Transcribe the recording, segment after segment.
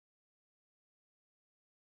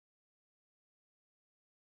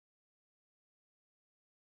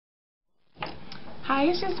Hi,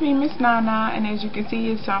 it's just me, Miss Nana, and as you can see,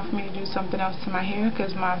 it's time for me to do something else to my hair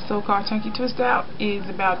because my so-called chunky twist out is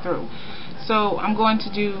about through. So I'm going to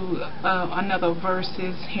do another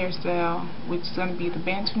versus hairstyle, which is going to be the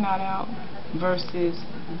Bantu knot out versus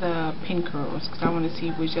the pin curls, because I want to see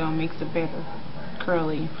which makes a better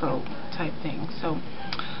curly fro type thing. So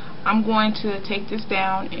I'm going to take this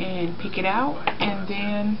down and pick it out, and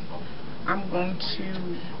then I'm going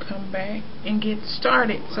to come back and get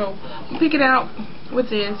started. So pick it out with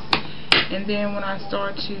this, and then when I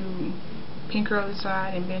start to pin curl this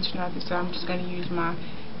side and bench knot this side, I'm just going to use my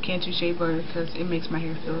Bantu shea butter because it makes my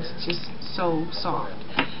hair feel just so soft.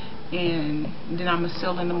 And then I'm going to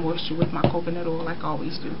seal in the moisture with my coconut oil like I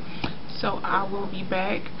always do. So I will be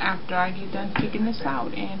back after I get done picking this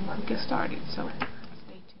out and we'll get started. So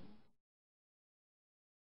stay tuned.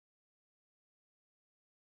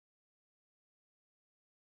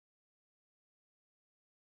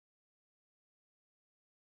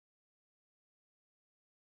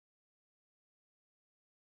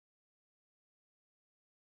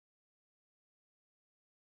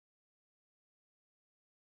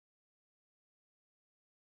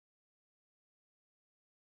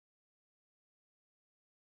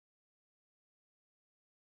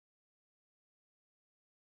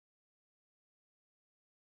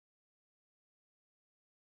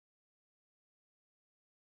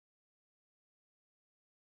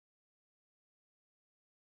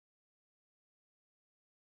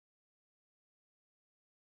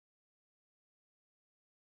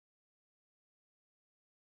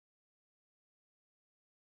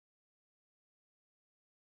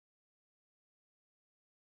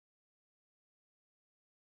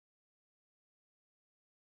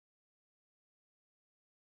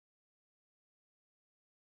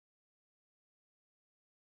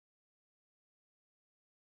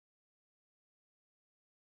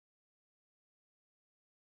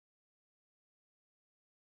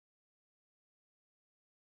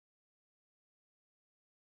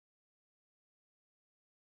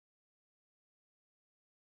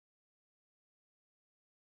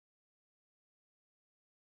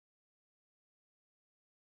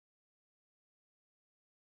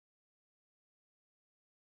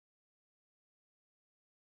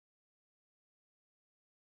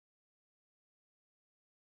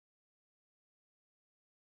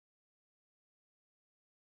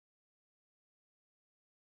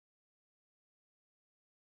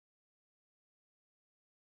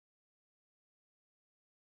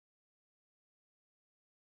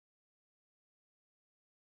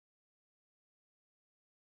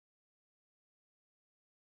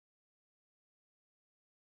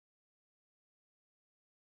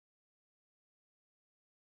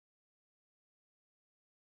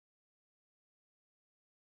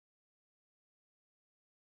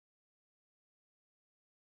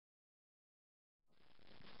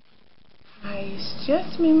 Hi, it's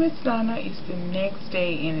just me, Miss Donna. It's the next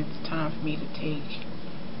day and it's time for me to take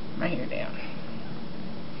my hair down.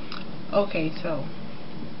 Okay, so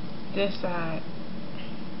this side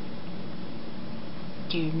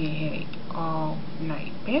gave me a headache all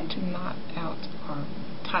night. Bantu knot outs are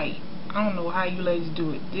tight. I don't know how you ladies do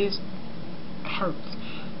it. This hurts,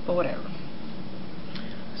 but whatever.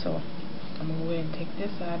 So I'm gonna go ahead and take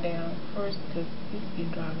this side down first because it's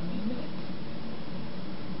been driving me nuts.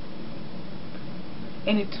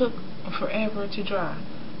 And it took forever to dry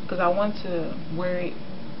because I wanted to wear it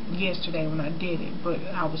yesterday when I did it, but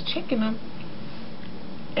I was checking them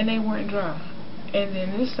and they weren't dry. And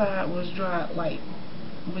then this side was dry like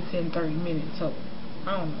within 30 minutes, so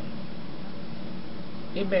I don't know.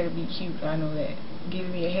 It better be cute, I know that.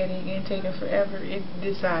 Giving me a headache and taking forever,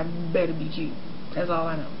 this side better be cute. That's all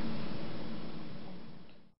I know.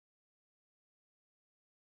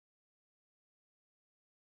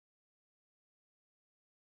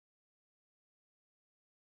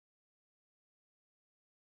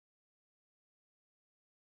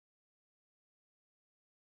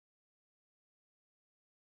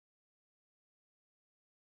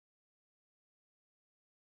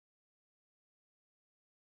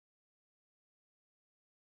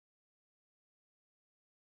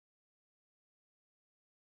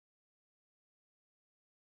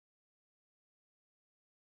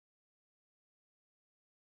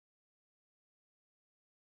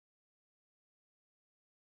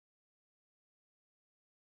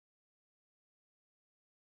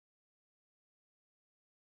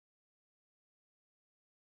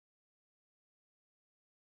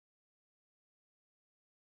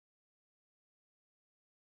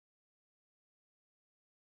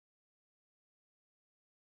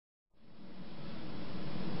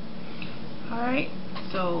 Alright,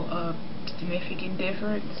 so significant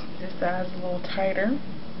difference. This side is a little tighter.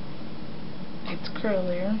 It's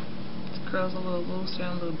curlier. This curl's a little looser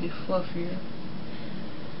and a little bit fluffier.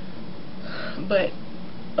 But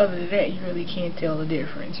other than that, you really can't tell the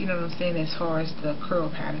difference. You know what I'm saying, as far as the curl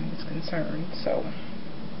pattern is concerned. So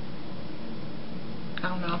I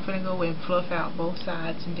don't know, I'm gonna go and fluff out both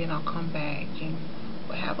sides, and then I'll come back and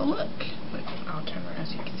we'll have a look. But I'll turn around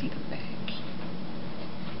so you can see the back.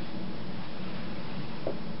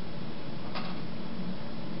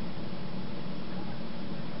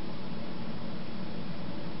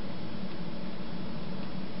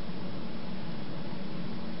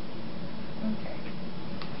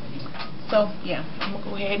 So yeah, I'm gonna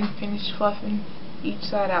go ahead and finish fluffing each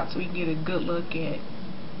side out so we can get a good look at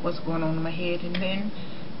what's going on in my head, and then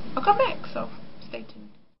I'll come back, so stay tuned.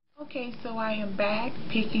 Okay, so I am back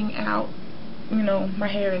picking out, you know, my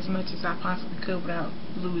hair as much as I possibly could without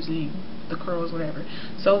losing the curls, whatever.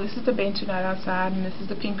 So this is the Bantu knot outside, and this is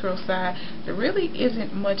the pin curl side. There really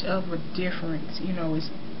isn't much of a difference, you know, it's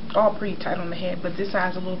all pretty tight on the head, but this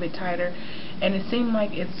side's a little bit tighter, and it seemed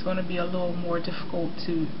like it's going to be a little more difficult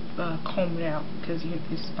to comb it out because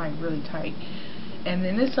it's like really tight. And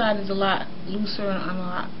then this side is a lot looser and a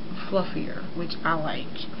lot fluffier, which I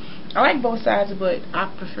like. I like both sides, but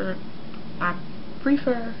I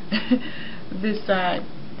prefer this side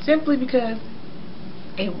simply because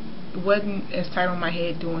it wasn't as tight on my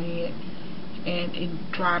head doing it, and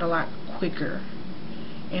it dried a lot quicker,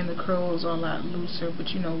 and the curls are a lot looser. But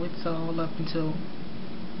you know, it's all up until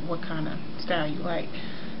what kind of style you like.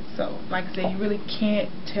 So like I said, you really can't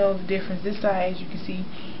tell the difference. This side, as you can see,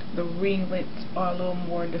 the ringlets are a little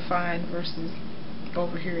more defined versus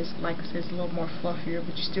over here. It's like I said, it's a little more fluffier,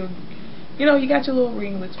 but you still, you know, you got your little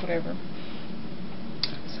ringlets, whatever.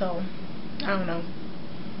 So I don't know,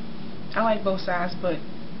 I like both sides, but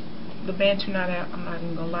the Bantu knot out, I'm not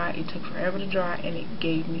even gonna lie, it took forever to dry, and it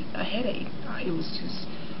gave me a headache. It was just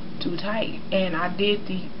too tight, and I did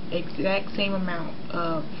the exact same amount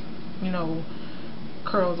of, you know,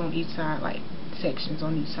 curls on each side, like sections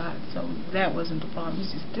on each side, so that wasn't the problem.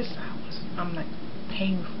 It's just this side was, I'm like,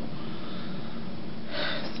 painful.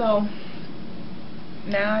 So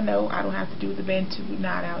now I know I don't have to do the Bantu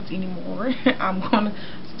knot outs anymore. I'm gonna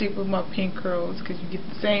stick with my pin curls because you get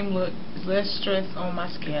the same look. There's less stress on my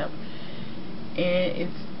scalp, and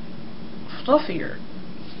it's fluffier,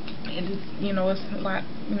 and it's, you know, it's a lot,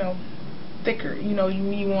 you know, thicker. You know,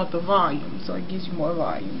 you want the volume, so it gives you more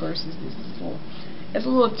volume versus this is it's a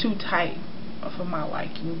little too tight for my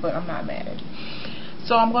liking, but I'm not mad at it.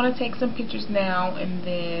 So I'm gonna take some pictures now, and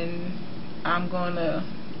then I'm gonna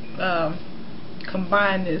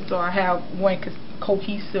combine this so I have one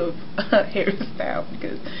cohesive hairstyle,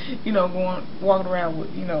 because, you know, walking around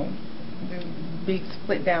with, you know, the big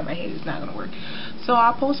split down my head is not gonna work. So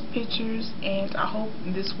I'll post pictures, and I hope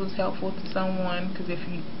this was helpful to someone, because if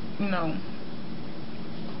you know,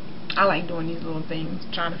 I like doing these little things,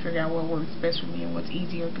 trying to figure out what works best for me and what's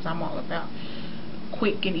easier, because I'm all about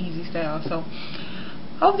quick and easy style. So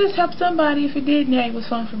hope this helped somebody. If it did, yeah, it was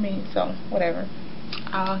fun for me. So whatever.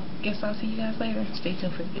 I guess I'll see you guys later. Stay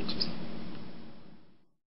tuned for the pictures.